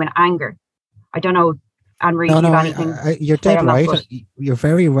genuine anger. I don't know, Anne-Marie, you're dead right. You're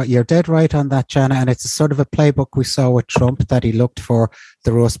very right. You're dead right on that, Jana. And it's a sort of a playbook we saw with Trump, that he looked for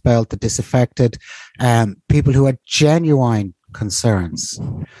the Rust Belt, the disaffected, people who had genuine concerns,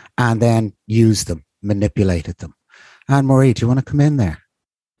 and then used them, manipulated them. Anne-Marie, do you want to come in there?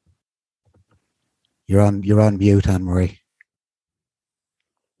 You're on mute, Anne-Marie.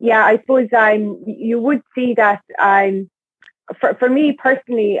 Yeah, I suppose you would see that for me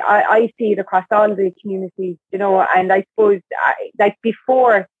personally, I see it across all of the communities, and I suppose like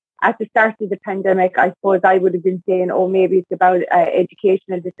before, at the start of the pandemic, I suppose I would have been saying, maybe it's about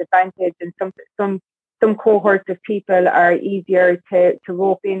educational disadvantage, and some cohorts of people are easier to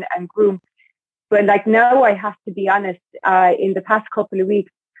rope in and groom. But like now, I have to be honest, in the past couple of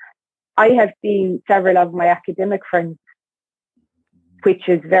weeks, I have seen several of my academic friends, which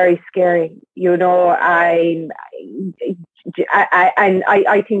is very scary.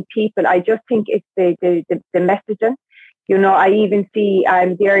 I think people, I just think it's the messaging. I even see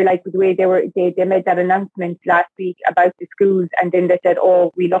there, like the way they made that announcement last week about the schools, and then they said,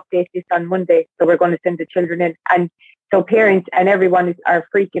 we'll update this on Monday, so we're going to send the children in. And so parents and everyone are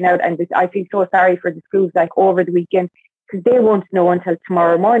freaking out, and I feel so sorry for the schools, like over the weekend, because they won't know until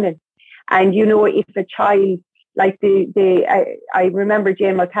tomorrow morning. And if a child, like I remember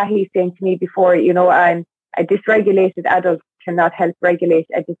Jane Mulcahy saying to me before, a dysregulated adult cannot help regulate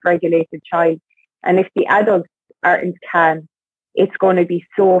a dysregulated child. And if the adults aren't calm, it's going to be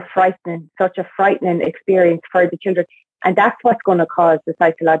so frightening, such a frightening experience for the children. And that's what's going to cause the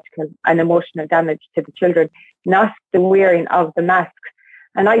psychological and emotional damage to the children, not the wearing of the masks.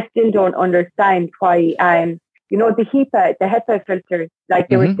 And I still don't understand why, the HEPA filters, like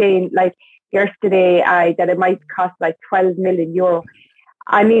they were saying, like yesterday, that it might cost like 12 million euro.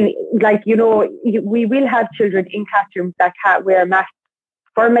 I mean, like, we will have children in classrooms that can't wear masks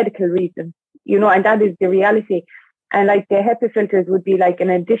for medical reasons, and that is the reality. And like the HEPA filters would be like an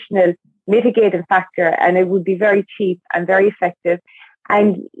additional mitigating factor, and it would be very cheap and very effective.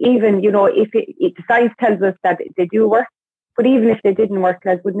 And even, if the science tells us that they do work, but even if they didn't work,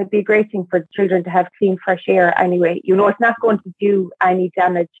 wouldn't it be a great thing for the children to have clean, fresh air anyway? It's not going to do any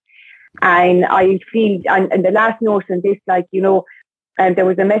damage. And I feel, and the last note on this, there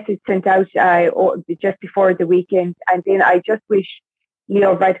was a message sent out just before the weekend, and then I just wish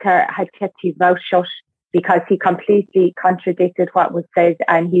Leo Varadkar had kept his mouth shut, because he completely contradicted what was said.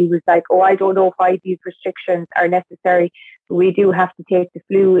 And he was like, I don't know why these restrictions are necessary. We do have to take the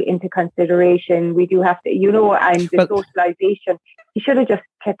flu into consideration. We do have to, and the socialization. He should have just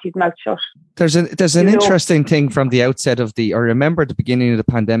kept his mouth shut. There's an interesting thing from the outset of I remember the beginning of the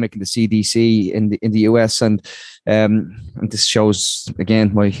pandemic in the CDC in the US, and this shows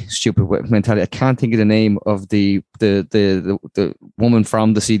again my stupid mentality. I can't think of the name of the woman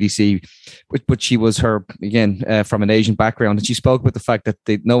from the CDC, but she was from an Asian background, and she spoke about the fact that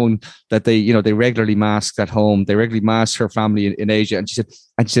they regularly masked at home, they regularly masked her family in Asia, and she said,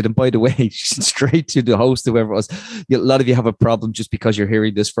 and by the way, she said straight to the host, whoever it was, a lot of you have a problem just because you're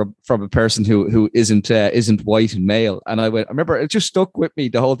hearing this from a person who isn't white and male. And I remember it just stuck with me,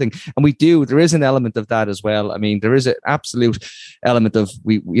 the whole thing. And there is an element of that as well. I mean, there is an absolute element of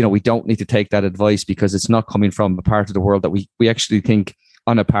we don't need to take that advice because it's not coming from a part of the world that we actually think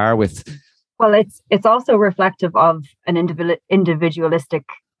on a par with. Well, it's also reflective of an individualistic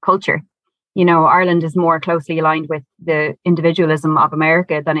culture. Ireland is more closely aligned with the individualism of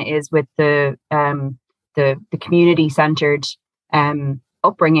America than it is with the community-centered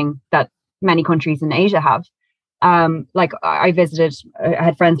upbringing that many countries in Asia have. I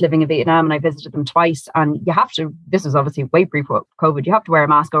had friends living in Vietnam, and I visited them twice, and this was obviously way pre-COVID, you have to wear a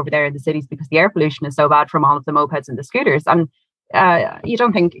mask over there in the cities because the air pollution is so bad from all of the mopeds and the scooters. And you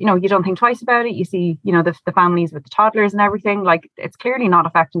don't think twice about it. You see, the families with the toddlers and everything, it's clearly not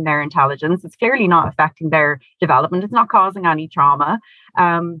affecting their intelligence. It's clearly not affecting their development. It's not causing any trauma.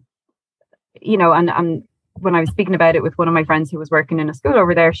 And when I was speaking about it with one of my friends who was working in a school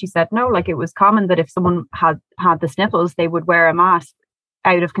over there, she said, no, it was common that if someone had the sniffles, they would wear a mask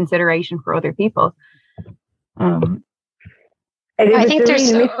out of consideration for other people. I think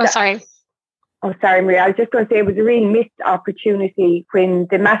there's... sorry. Oh, sorry, Maria. I was just going to say it was a real missed opportunity when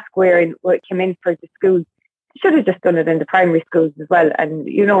the mask wearing came in for the schools. Should have just done it in the primary schools as well. And,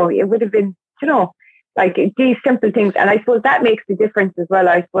 it would have been, these simple things. And I suppose that makes the difference as well.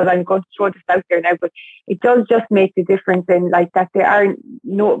 I suppose I'm going to throw this out there now, but it does just make the difference in that there are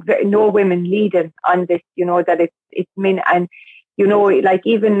no women leading on this, that it's men. And,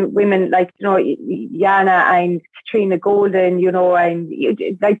 even women Yana and Katrina Golden, and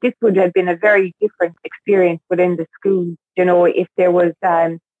this would have been a very different experience within the schools, if there was,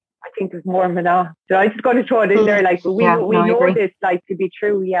 I think there's more Mana. So I just got to throw it in there, we know this, to be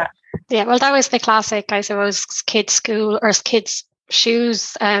true, yeah. Yeah, well, that was the classic, I suppose, kids' school or kids'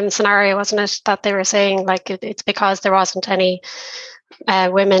 shoes scenario, wasn't it? That they were saying, it's because there wasn't any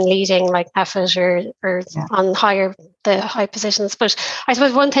women leading Neffet or on high positions. But I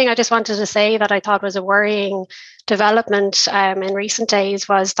suppose one thing I just wanted to say that I thought was a worrying development in recent days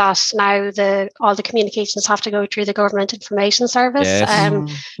was that now all the communications have to go through the Government Information Service. Yes.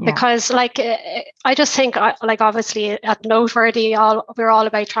 Because I just think obviously at Noteworthy we're all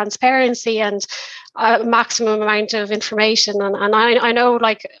about transparency and maximum amount of information, and I know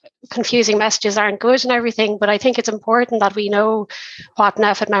confusing messages aren't good and everything, but I think it's important that we know what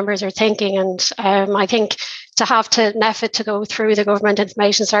Neffet members are thinking, and I think to have Neffet to go through the Government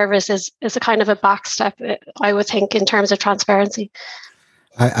Information Service is a kind of a backstep, I would think, in terms of transparency.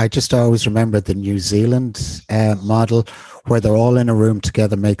 I just always remember the New Zealand model where they're all in a room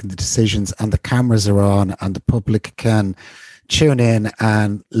together making the decisions, and the cameras are on and the public can tune in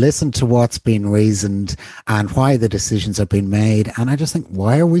and listen to what's being reasoned and why the decisions are being made. And I just think,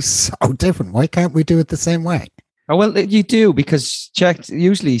 why are we so different? Why can't we do it the same way? Oh, well, you do, because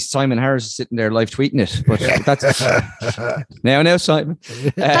usually Simon Harris is sitting there live tweeting it, but that's now Simon.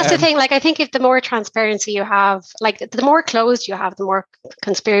 That's the thing. I think if the more transparency you have, the more closed you have, the more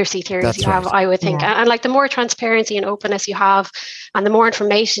conspiracy theories you have, I would think. Yeah. And the more transparency and openness you have, and the more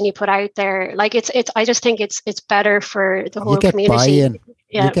information you put out there, I just think it's better for the whole community. Buy-in.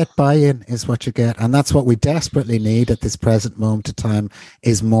 Yeah. You get buy-in is what you get, and that's what we desperately need at this present moment of time,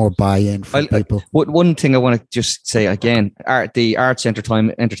 is more buy-in from people. One thing I want to just say again, the arts,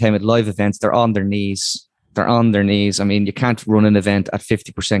 entertainment, live events, they're on their knees. They're on their knees. I mean, you can't run an event at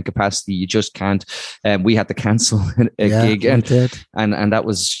 50% capacity. You just can't. We had to cancel a gig, and that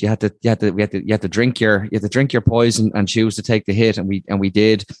was you had to drink your poison and choose to take the hit, and we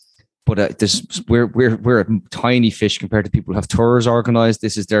did. But we're a tiny fish compared to people who have tours organized.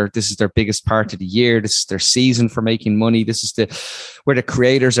 This is their biggest part of the year. This is their season for making money. This is where the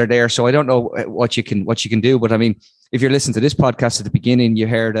creators are there. So I don't know what you can do. But I mean, if you're listening to this podcast at the beginning, you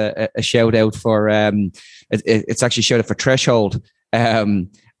heard a shout out for it's actually shout out for Threshold. And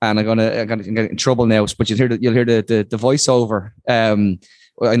I'm gonna get in trouble now. But you'll hear the voiceover.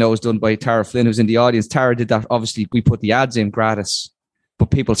 I know it was done by Tara Flynn, who's in the audience. Tara did that. Obviously, we put the ads in gratis. But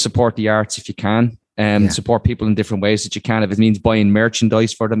people support the arts if you can, support people in different ways that you can. If it means buying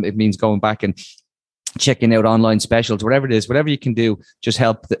merchandise for them, it means going back and checking out online specials, whatever it is, whatever you can do, just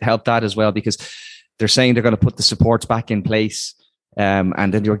help that as well, because they're saying they're going to put the supports back in place.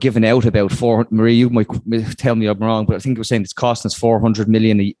 And then you're giving out about 400. Marie, you might tell me I'm wrong, but I think it was saying it's costing us 400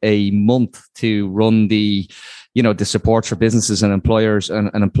 million a month to run the supports for businesses and employers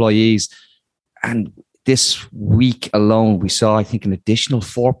and employees. And this week alone, we saw, I think, an additional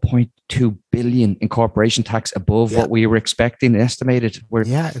 4.2 billion in corporation tax above what we were expecting, estimated.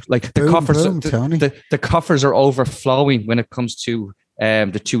 Like the coffers, the coffers are overflowing when it comes to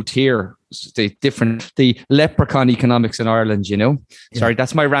the two tier, the leprechaun economics in Ireland. Sorry,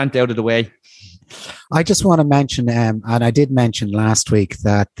 that's my rant out of the way. I just want to mention, and I did mention last week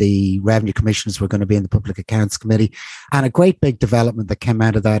that the revenue commissioners were going to be in the Public Accounts Committee. And a great big development that came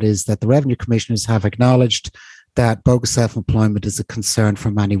out of that is that the revenue commissioners have acknowledged that bogus self-employment is a concern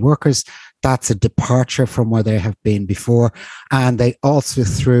for many workers. That's a departure from where they have been before. And they also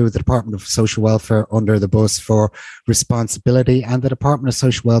threw the Department of Social Welfare under the bus for responsibility. And the Department of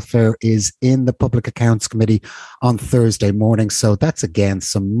Social Welfare is in the Public Accounts Committee on Thursday morning. So that's, again,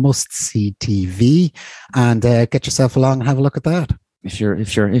 some must-see TV. And get yourself along and have a look at that. If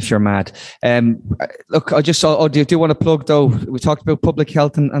you're mad. Look, I just saw, do you want to plug though? We talked about public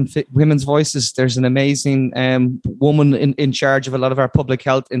health and women's voices. There's an amazing woman in charge of a lot of our public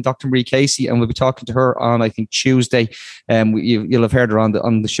health in Dr. Marie Casey, and we'll be talking to her on, I think, Tuesday. You'll have heard her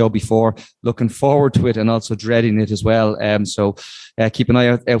on the show before. Looking forward to it and also dreading it as well. So keep an eye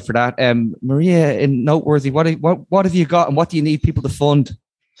out for that. Maria, in Noteworthy, what have you got and what do you need people to fund?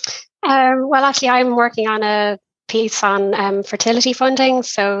 Well, actually, I'm working on a piece on fertility funding,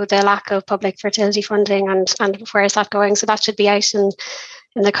 so the lack of public fertility funding and where is that going. So that should be out in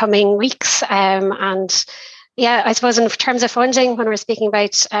the coming weeks. And yeah, I suppose in terms of funding, when we're speaking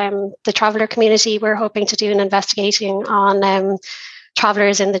about the traveller community, we're hoping to do an investigating on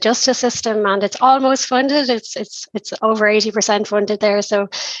travellers in the justice system, and it's almost funded. It's over 80% funded there. So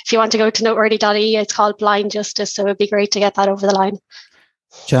if you want to go to noteworthy.ie, it's called Blind Justice. So it'd be great to get that over the line.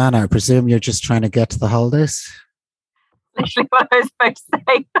 Jana, I presume you're just trying to get to the holidays? Literally what I was about to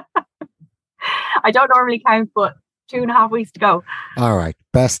say. I don't normally count, but 2.5 weeks to go. All right.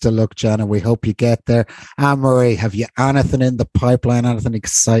 Best of luck, Jana. We hope you get there. Anne-Marie, have you anything in the pipeline, anything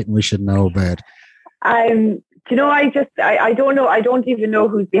exciting we should know about? I don't know. I don't even know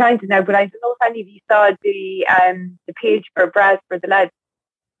who's behind it now, but I don't know if any of you saw the page for Bras for the Lads.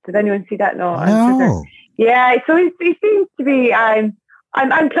 Did anyone see that? No. Yeah, so it seems to be, I'm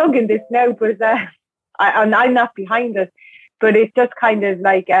plugging this now, but I'm not behind it, but it's just kind of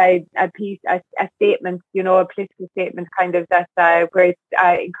like a piece, a statement, a political statement, kind of that where it's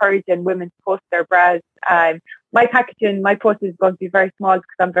encouraging women to post their bras. My packaging, my post is going to be very small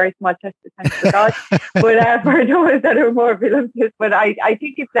because I'm very small chested, thanks to God. But for those that are more voluptuous, but I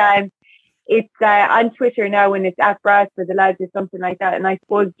think it's on Twitter now, and it's at Bras for the Lads or something like that. And I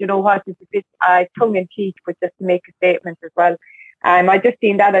suppose it's a bit tongue in cheek, but just to make a statement as well. I just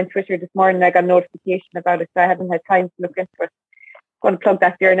seen that on Twitter this morning. I got a notification about it, so I haven't had time to look into it. I'm going to plug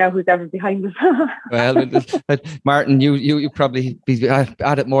that there now, who's ever behind us. Well, Martin, you probably be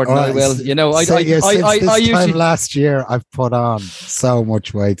at it more than I will. Time last year I've put on so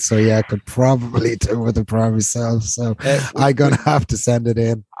much weight, so yeah, I could probably do with a bra myself. So I'm going to have to send it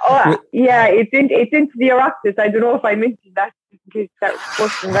in. Oh yeah, it's into the Oireachtas. I don't know if I mentioned that. That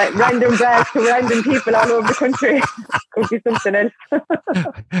posting random bras to random people all over the country. Could be something else.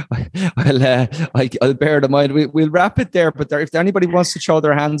 Well, I'll bear it in mind. We'll wrap it there. But if anybody wants to throw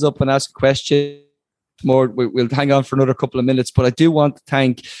their hands up and ask a question, we'll hang on for another couple of minutes. But I do want to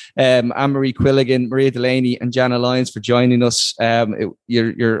thank Anne-Marie Quilligan, Maria Delaney, and Jana Lyons for joining us.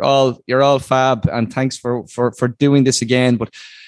 You're all fab, and thanks for doing this again. But